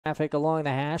Traffic along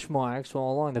the hash marks,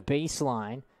 while along the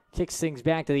baseline. Kicks things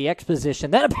back to the X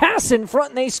position. Then a pass in front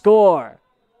and they score.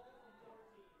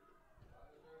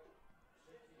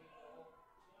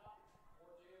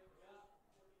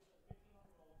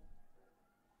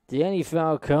 Danny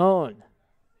Falcone.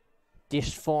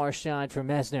 Dished far side for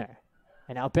Mesner.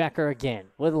 And now Becker again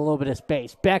with a little bit of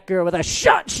space. Becker with a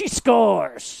shot. She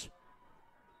scores.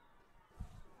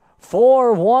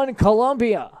 4-1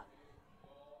 Columbia.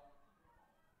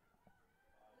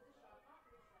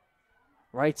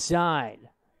 Right side.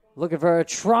 Looking for a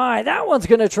try. That one's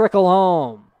going to trickle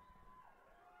home.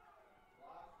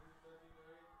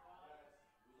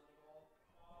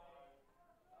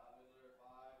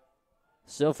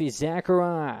 Sophie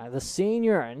Zachariah, the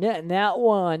senior, netting that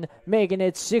one, making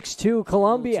it 6-2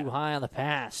 Columbia. Too high on the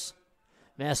pass.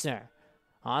 Messner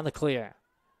on the clear.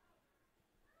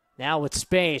 Now with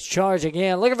space, charging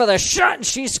in, looking for the shot, and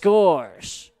she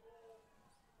scores.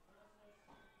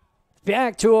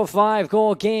 Back to a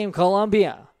 5-goal game,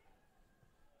 Columbia.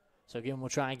 So again, we'll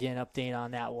try and get an update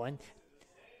on that one.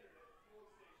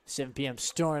 7 p.m.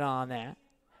 start on that.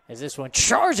 As this one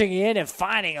charging in and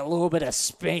finding a little bit of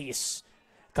space.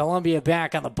 Columbia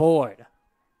back on the board.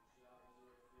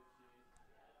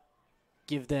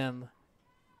 Give them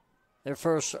their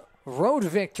first road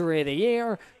victory of the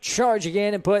year. Charging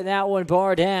in and putting that one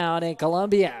bar down. And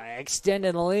Columbia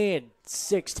extending the lead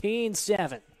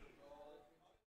 16-7.